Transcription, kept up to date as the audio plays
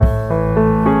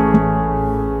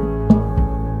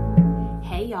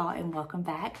welcome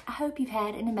back. I hope you've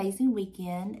had an amazing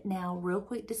weekend. Now, real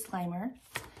quick disclaimer.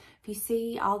 If you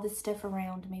see all this stuff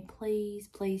around me, please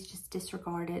just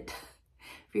disregard it.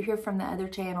 If you're here from the other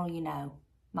channel, you know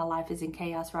my life is in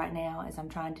chaos right now as I'm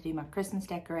trying to do my Christmas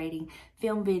decorating,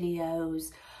 film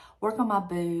videos, work on my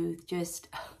booth.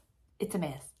 It's a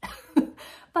mess.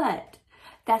 But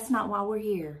that's not why we're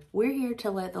here. We're here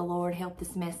to let the Lord help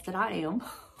this mess that I am.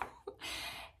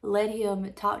 Let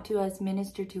Him talk to us,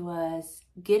 minister to us,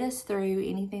 get us through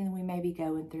anything that we may be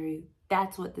going through.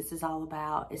 That's what this is all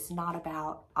about. It's not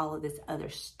about all of this other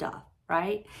stuff,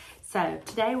 right? So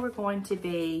today we're going to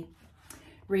be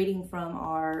reading from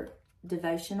our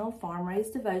devotional, Farm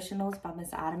Raised Devotionals by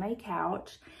Miss Ida Mae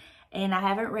Couch. And I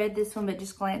haven't read this one, but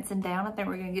just glancing down, I think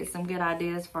we're going to get some good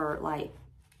ideas for like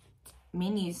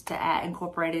menus to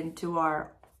incorporate into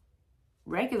our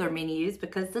regular menus,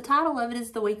 because the title of it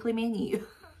is the weekly menu.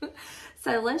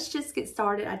 So let's just get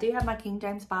started. I do have my King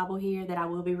James Bible here that I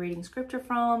will be reading scripture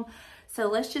from. So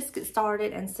let's just get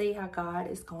started and see how God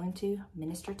is going to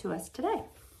minister to us today.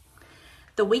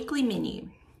 The weekly menu.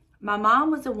 My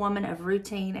mom was a woman of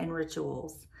routine and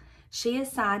rituals. She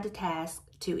assigned a task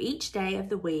to each day of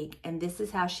the week, and this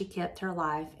is how she kept her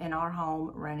life in our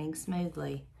home running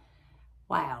smoothly.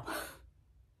 Wow.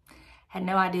 Had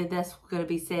no idea this was going to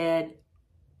be said,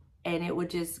 and it would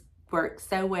just work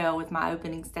so well with my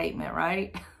opening statement,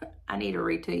 right? I need a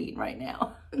routine right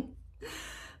now.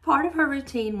 Part of her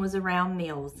routine was around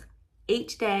meals.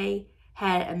 Each day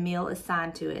had a meal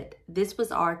assigned to it. This was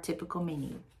our typical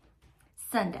menu.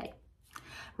 Sunday,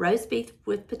 roast beef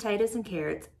with potatoes and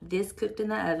carrots. This cooked in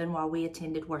the oven while we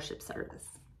attended worship service.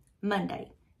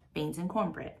 Monday, beans and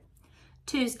cornbread.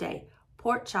 Tuesday,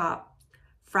 pork chop,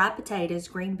 fried potatoes,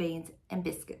 green beans, and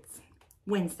biscuits.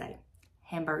 Wednesday,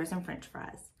 hamburgers and french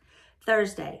fries.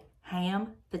 Thursday,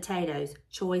 ham, potatoes,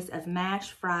 choice of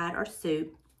mashed, fried, or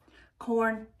soup,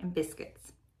 corn, and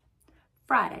biscuits.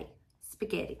 Friday,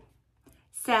 spaghetti.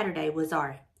 Saturday was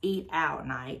our eat out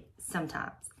night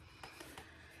sometimes.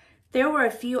 There were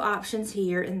a few options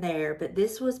here and there, but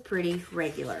this was pretty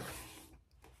regular.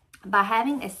 By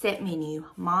having a set menu,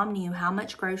 Mom knew how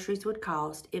much groceries would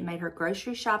cost. It made her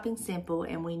grocery shopping simple,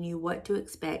 and we knew what to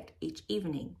expect each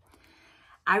evening.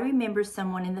 I remember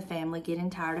someone in the family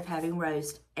getting tired of having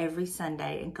roast every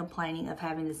Sunday and complaining of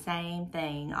having the same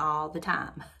thing all the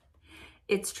time.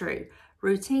 It's true.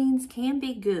 Routines can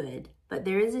be good, but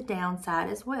there is a downside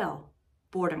as well.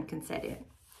 Boredom can set in.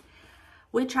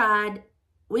 We tired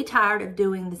of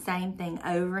doing the same thing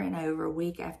over and over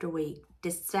week after week.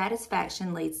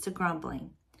 Dissatisfaction leads to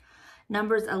grumbling.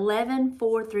 Numbers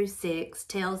 11:4-6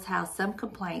 tells how some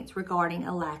complaints regarding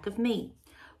a lack of meat.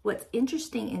 What's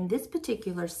interesting in this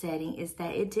particular setting is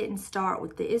that it didn't start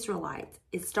with the Israelites.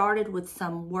 It started with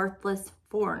some worthless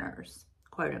foreigners,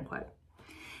 quote unquote.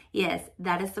 Yes,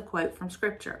 that is the quote from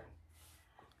scripture.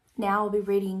 Now I'll be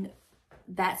reading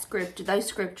those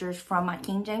scriptures from my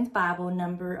King James Bible,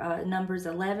 Numbers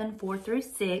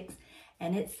 11:4-6,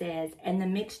 and it says, "And the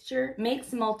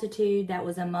mixed multitude that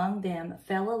was among them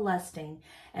fell a-lusting,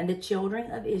 and the children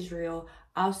of Israel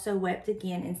also wept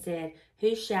again and said,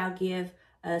 Who shall give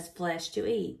us flesh to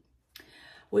eat?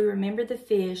 We remember the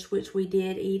fish which we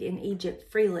did eat in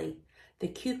Egypt freely, the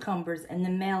cucumbers and the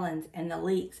melons and the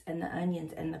leeks and the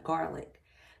onions and the garlic.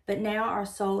 But now our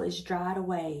soul is dried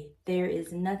away. There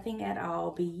is nothing at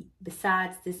all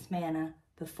besides this manna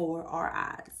before our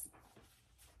eyes."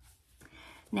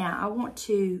 Now, I want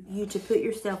you to put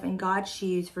yourself in God's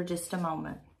shoes for just a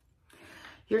moment.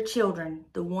 Your children,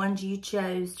 the ones you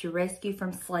chose to rescue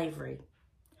from slavery,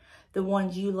 the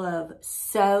ones you love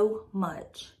so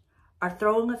much, are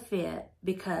throwing a fit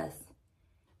because,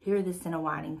 hear this in a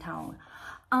whining tone,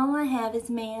 "All I have is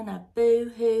manna,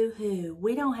 boo-hoo-hoo.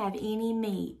 We don't have any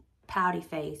meat," pouty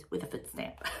face with a foot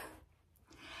stamp.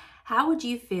 How would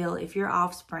you feel if your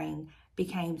offspring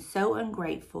became so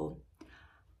ungrateful?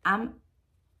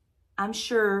 I'm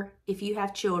sure if you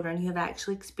have children, you have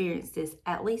actually experienced this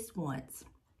at least once.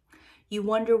 You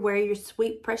wonder where your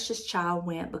sweet, precious child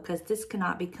went because this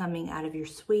cannot be coming out of your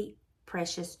sweet,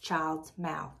 precious child's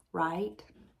mouth, right?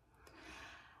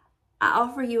 I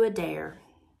offer you a dare.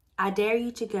 I dare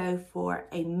you to go for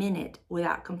a minute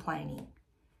without complaining.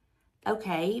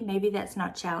 Okay, maybe that's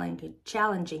not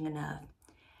challenging enough.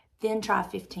 Then try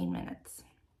 15 minutes.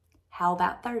 How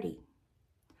about 30?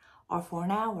 Or for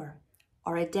an hour?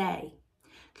 Or a day?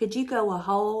 Could you go a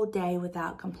whole day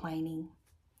without complaining?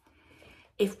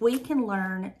 If we can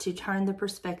learn to turn the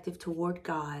perspective toward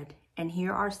God and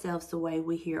hear ourselves the way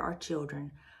we hear our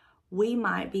children, we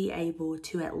might be able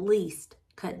to at least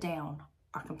cut down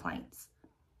our complaints.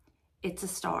 It's a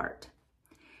start.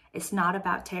 It's not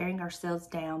about tearing ourselves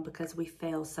down because we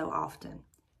fail so often.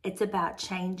 It's about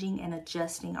changing and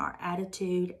adjusting our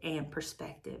attitude and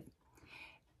perspective.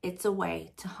 It's a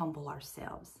way to humble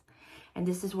ourselves. And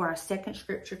this is where our second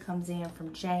scripture comes in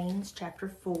from James chapter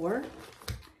 4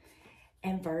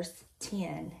 and verse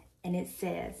 10. And it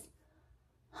says,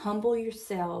 humble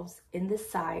yourselves in the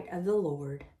sight of the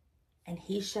Lord, and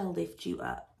he shall lift you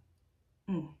up.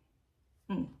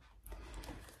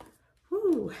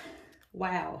 Whew.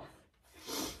 Wow.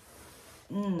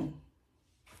 Did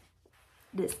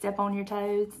it step on your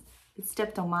toes? It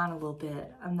stepped on mine a little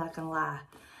bit. I'm not going to lie.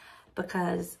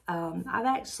 Because I've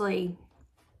actually,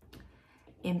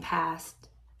 in past,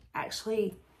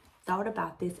 thought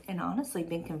about this and honestly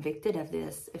been convicted of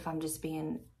this, if I'm just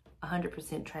being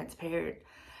 100% transparent.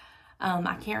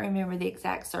 I can't remember the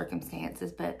exact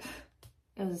circumstances, but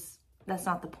that's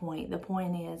not the point. The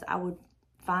point is I would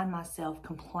find myself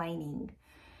complaining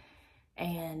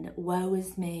and woe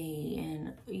is me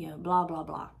and, you know, blah, blah,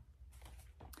 blah.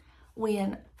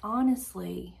 When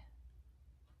honestly,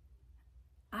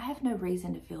 I have no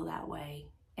reason to feel that way,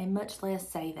 and much less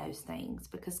say those things,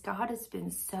 because God has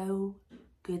been so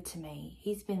good to me.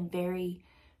 He's been very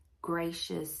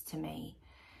gracious to me.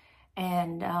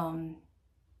 And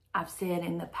I've said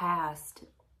in the past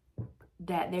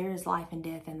that there is life and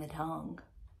death in the tongue.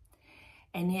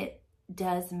 And it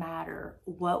does matter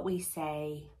what we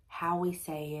say, how we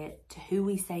say it, to who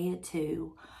we say it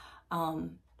to.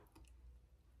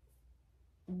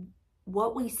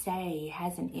 What we say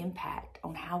has an impact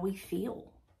on how we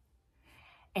feel.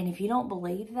 And if you don't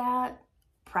believe that,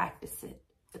 practice it,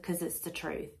 because it's the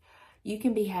truth. You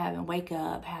can be wake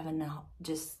up having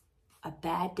just a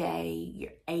bad day,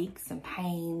 your aches and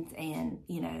pains, and,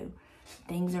 you know,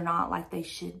 things are not like they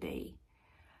should be.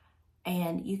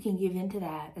 And you can give into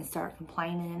that and start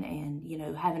complaining and, you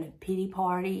know, having a pity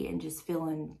party and just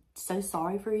feeling so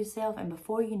sorry for yourself. And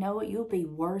before you know it, you'll be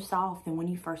worse off than when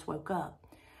you first woke up.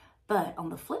 But on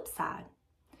the flip side,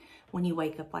 when you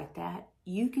wake up like that,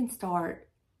 you can start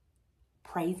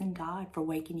praising God for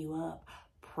waking you up,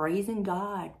 praising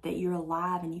God that you're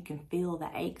alive and you can feel the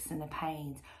aches and the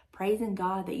pains, praising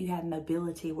God that you have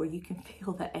mobility where you can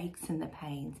feel the aches and the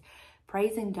pains,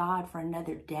 praising God for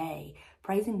another day,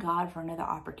 praising God for another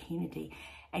opportunity.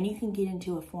 And you can get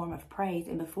into a form of praise,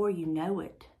 and before you know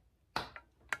it,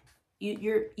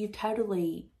 you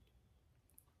totally,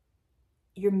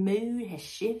 your mood has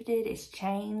shifted, it's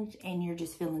changed, and you're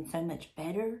just feeling so much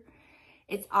better.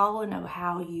 It's all in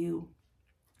how you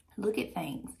look at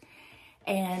things.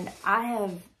 And I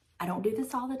don't do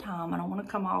this all the time. I don't want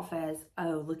to come off as,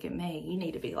 oh, look at me. You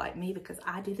need to be like me because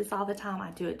I do this all the time.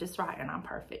 I do it just right and I'm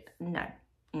perfect. No.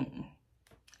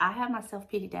 I have my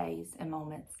self-pity days and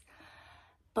moments.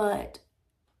 But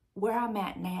where I'm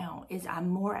at now is I'm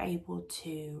more able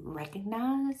to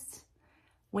recognize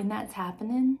when that's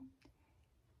happening.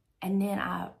 And then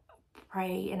I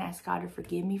pray and ask God to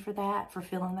forgive me for that, for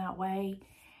feeling that way.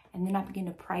 And then I begin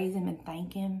to praise him and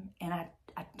thank him. And I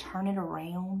turn it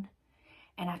around.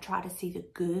 And I try to see the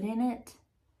good in it.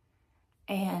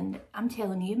 And I'm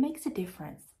telling you, it makes a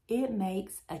difference. It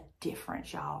makes a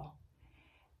difference, y'all.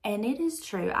 And it is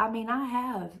true. I mean,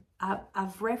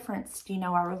 I've referenced, you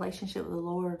know, our relationship with the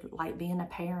Lord, like being a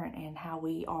parent and how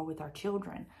we are with our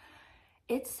children.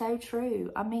 It's so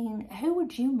true. I mean, who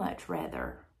would you much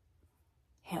rather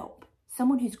help?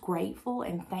 Someone who's grateful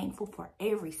and thankful for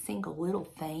every single little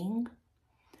thing?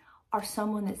 Or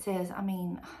someone that says, I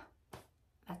mean,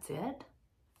 that's it?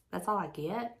 That's all I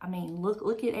get? I mean,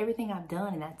 look at everything I've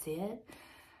done and that's it?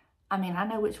 I mean, I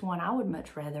know which one I would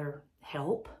much rather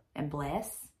help and bless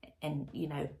and, you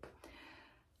know,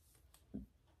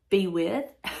 be with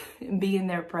and be in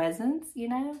their presence, you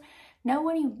know.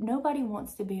 Nobody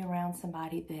wants to be around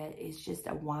somebody that is just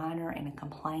a whiner and a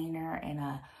complainer and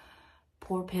a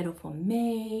poor pitiful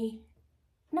me.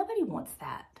 Nobody wants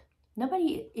that.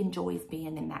 Nobody enjoys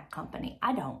being in that company.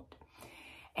 I don't.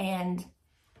 And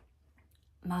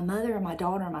my mother and my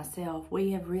daughter and myself,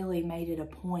 we have really made it a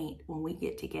point when we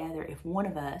get together, if one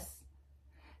of us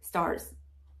starts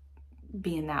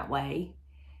being that way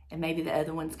and maybe the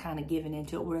other one's kind of giving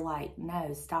into it, we're like,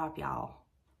 no, stop, y'all.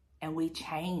 And we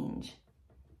change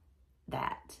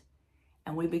that.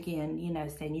 And we begin, you know,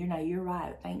 saying, you know, you're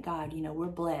right. Thank God, you know, we're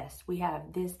blessed. We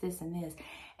have this, this, and this.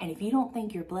 And if you don't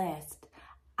think you're blessed,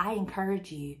 I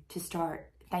encourage you to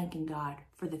start thanking God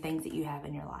for the things that you have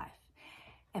in your life.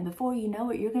 And before you know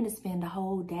it, you're going to spend a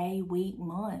whole day, week,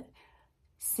 month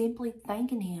simply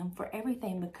thanking him for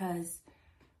everything, because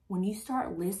when you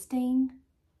start listing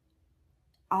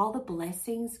all the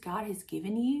blessings God has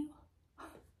given you,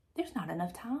 there's not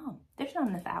enough time. There's not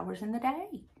enough hours in the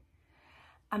day.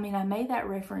 I mean, I made that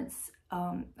reference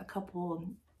a couple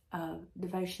of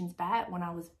devotions back when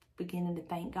I was beginning to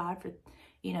thank God for,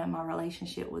 you know, my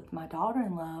relationship with my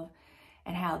daughter-in-law,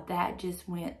 and how that just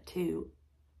went to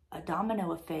a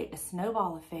domino effect, a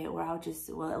snowball effect, where I was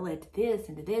just, well, it led to this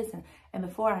and to this. And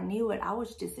before I knew it, I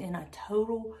was just in a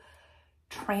total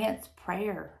trance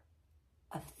prayer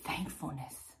of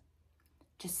thankfulness.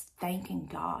 Just thanking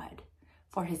God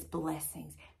for his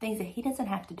blessings. Things that he doesn't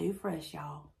have to do for us,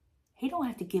 y'all. He don't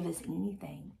have to give us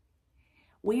anything.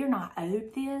 We are not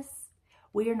owed this.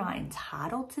 We are not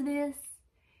entitled to this.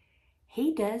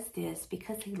 He does this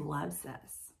because he loves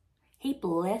us. He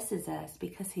blesses us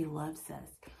because he loves us.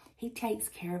 He takes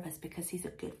care of us because he's a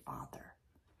good father.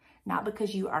 Not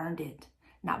because you earned it.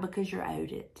 Not because you're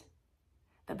owed it.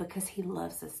 But because he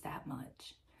loves us that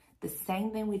much. The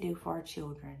same thing we do for our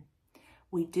children.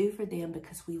 We do for them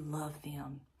because we love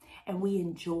them. And we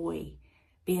enjoy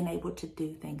being able to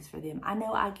do things for them. I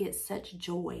know I get such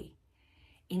joy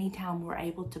anytime we're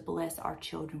able to bless our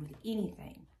children with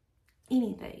anything.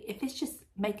 Anything. If it's just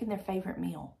making their favorite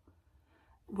meal.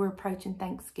 We're approaching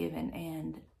Thanksgiving,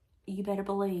 and you better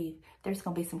believe there's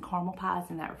going to be some caramel pies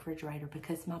in that refrigerator,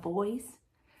 because my boys,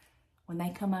 when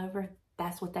they come over,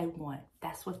 that's what they want.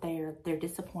 That's what they're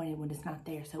disappointed when it's not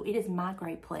there. So it is my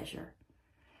great pleasure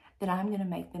that I'm going to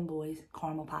make them boys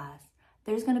caramel pies.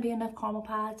 There's going to be enough caramel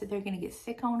pies that they're going to get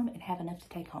sick on them and have enough to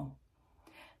take home.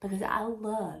 Because I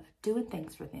love doing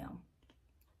things for them.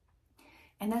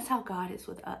 And that's how God is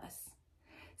with us.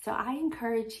 So I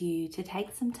encourage you to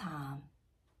take some time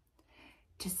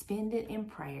to spend it in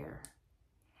prayer,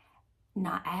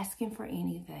 not asking for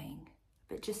anything,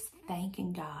 but just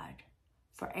thanking God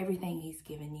for everything he's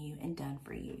given you and done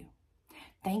for you.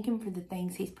 Thank him for the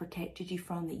things he's protected you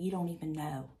from that you don't even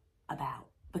know about,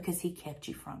 because he kept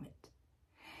you from it.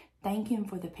 Thank him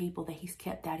for the people that he's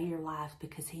kept out of your life,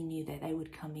 because he knew that they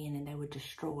would come in and they would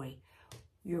destroy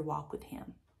your walk with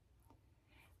him.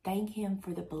 Thank him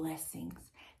for the blessings.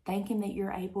 Thank him that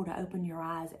you're able to open your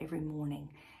eyes every morning,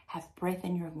 have breath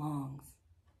in your lungs.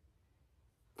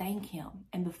 Thank him.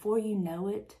 And before you know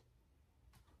it,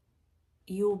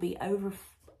 you will be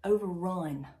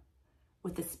overrun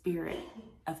with the spirit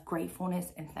of gratefulness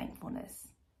and thankfulness.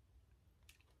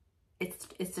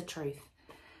 It's the truth.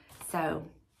 So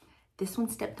this one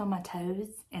stepped on my toes,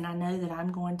 and I know that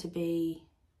I'm going to be,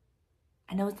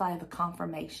 I know it's like a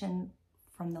confirmation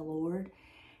from the Lord,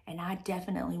 and I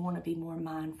definitely want to be more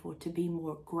mindful, to be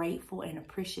more grateful and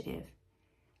appreciative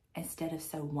instead of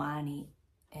so whiny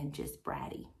and just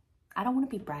bratty. I don't want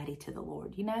to be bratty to the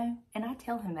Lord, you know? And I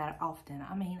tell him that often.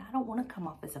 I mean, I don't want to come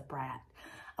off as a brat,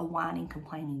 a whining,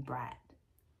 complaining brat.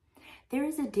 There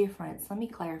is a difference. Let me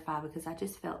clarify, because I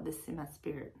just felt this in my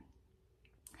spirit.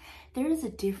 There is a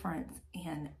difference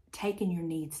in taking your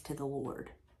needs to the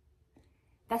Lord.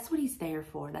 That's what he's there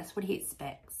for. That's what he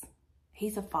expects.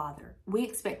 He's a father. We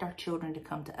expect our children to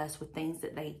come to us with things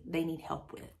that they need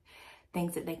help with,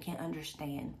 things that they can't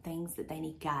understand, things that they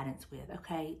need guidance with,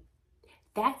 okay?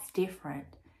 That's different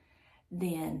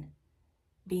than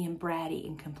being bratty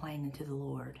and complaining to the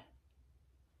Lord.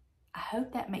 I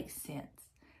hope that makes sense.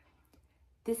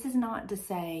 This is not to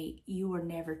say you are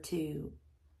never to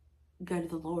go to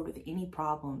the Lord with any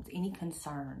problems, any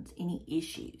concerns, any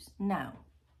issues. No.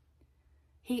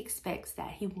 He expects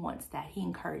that. He wants that. He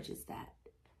encourages that.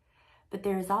 But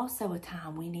there is also a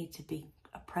time we need to be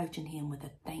approaching him with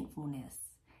a thankfulness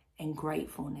and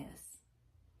gratefulness,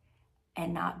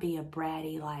 and not be a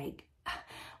bratty like,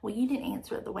 well, you didn't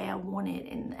answer it the way I wanted.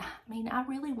 And I mean, I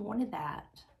really wanted that.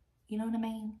 You know what I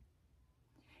mean?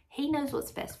 He knows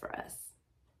what's best for us.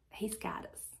 He's got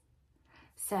us.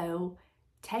 So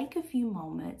take a few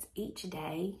moments each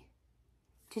day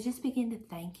to just begin to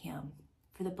thank him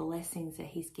for the blessings that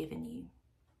he's given you.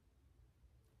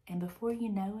 And before you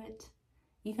know it,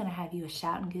 you're going to have you a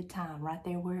shouting good time right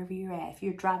there wherever you're at. If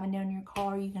you're driving down your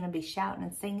car, you're going to be shouting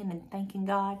and singing and thanking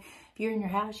God. If you're in your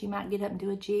house, you might get up and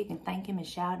do a jig and thank him and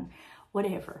shout and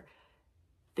whatever.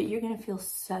 But you're going to feel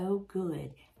so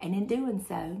good. And in doing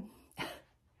so,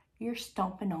 you're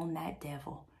stomping on that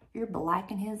devil. You're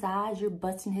blacking his eyes, you're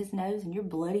busting his nose, and you're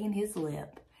bloodying his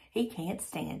lip. He can't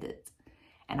stand it.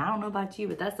 And I don't know about you,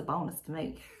 but that's a bonus to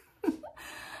me.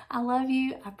 I love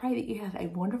you. I pray that you have a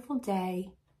wonderful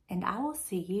day, and I will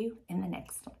see you in the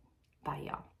next one. Bye,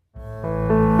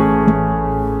 y'all.